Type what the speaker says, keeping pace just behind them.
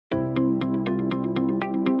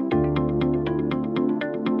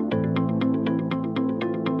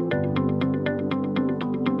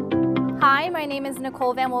Hi, my name is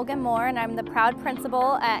Nicole Van Wolgen-Moore and I'm the proud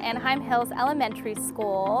principal at Anaheim Hills Elementary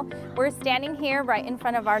School. We're standing here right in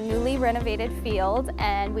front of our newly renovated field,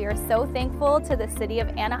 and we are so thankful to the City of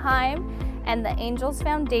Anaheim and the Angels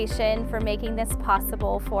Foundation for making this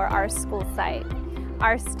possible for our school site.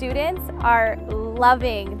 Our students are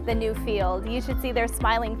loving the new field. You should see their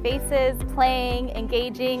smiling faces, playing,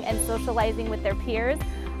 engaging, and socializing with their peers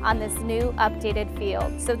on this new updated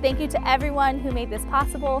field. So thank you to everyone who made this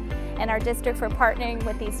possible, and our district for partnering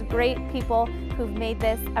with these great people who've made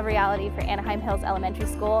this a reality for Anaheim Hills Elementary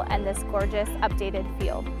School and this gorgeous updated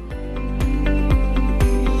field.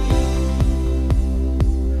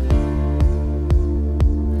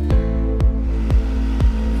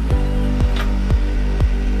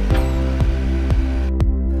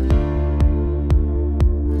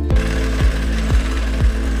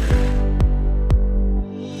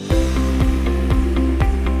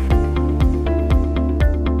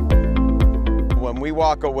 We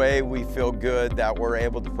walk away, we feel good that we're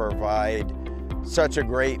able to provide such a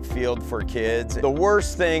great field for kids. The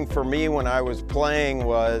worst thing for me when I was playing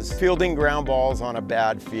was fielding ground balls on a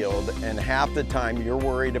bad field, and half the time you're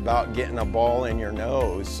worried about getting a ball in your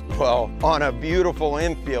nose. Well, on a beautiful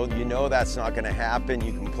infield, you know that's not going to happen.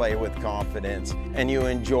 You can play with confidence and you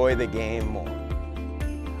enjoy the game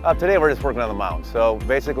more. Today we're just working on the mound. So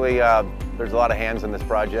basically there's a lot of hands in this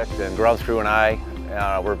project, and grounds crew and I,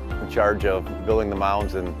 we're in charge of building the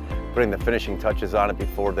mounds and putting the finishing touches on it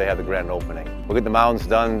before they have the grand opening. We'll get the mounds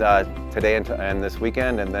done today and this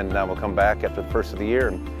weekend, and then we'll come back after the first of the year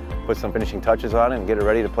and put some finishing touches on it and get it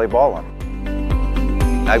ready to play ball on.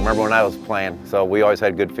 I remember when I was playing, so we always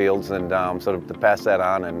had good fields, and so to pass that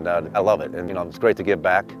on, and I love it. And you know, it's great to give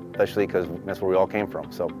back, especially because that's where we all came from,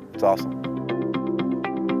 so it's awesome.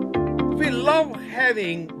 We love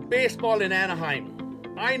having baseball in Anaheim.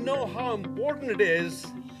 I know how important it is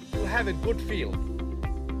to have a good field.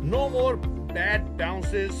 No more bad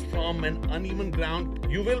bounces from an uneven ground.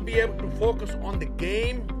 You will be able to focus on the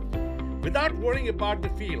game without worrying about the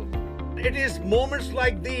field. It is moments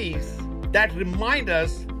like these that remind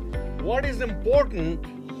us what is important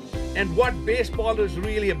and what baseball is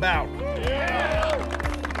really about.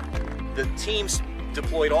 The teams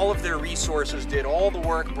deployed all of their resources, did all the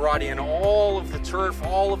work, brought in all of the turf,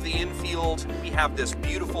 all of the infield. We have this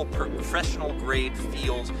beautiful professional grade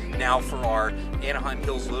field now for our Anaheim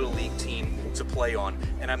Hills Little League team to play on.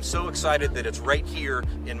 And I'm so excited that it's right here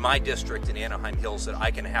in my district in Anaheim Hills that I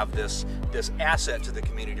can have this asset to the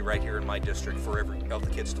community right here in my district for all the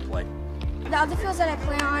kids to play. The other fields that I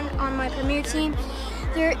play on my premier team,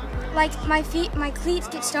 they're like my cleats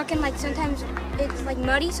get stuck in, like sometimes it's like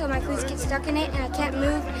muddy, so my cleats get stuck in it and I can't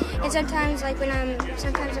move. And sometimes like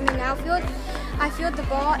sometimes I'm in the outfield, I field the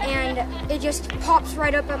ball and it just pops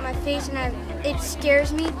right up at my face and it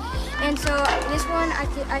scares me. And so this one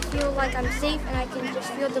I feel like I'm safe and I can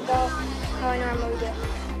just field the ball how I normally do.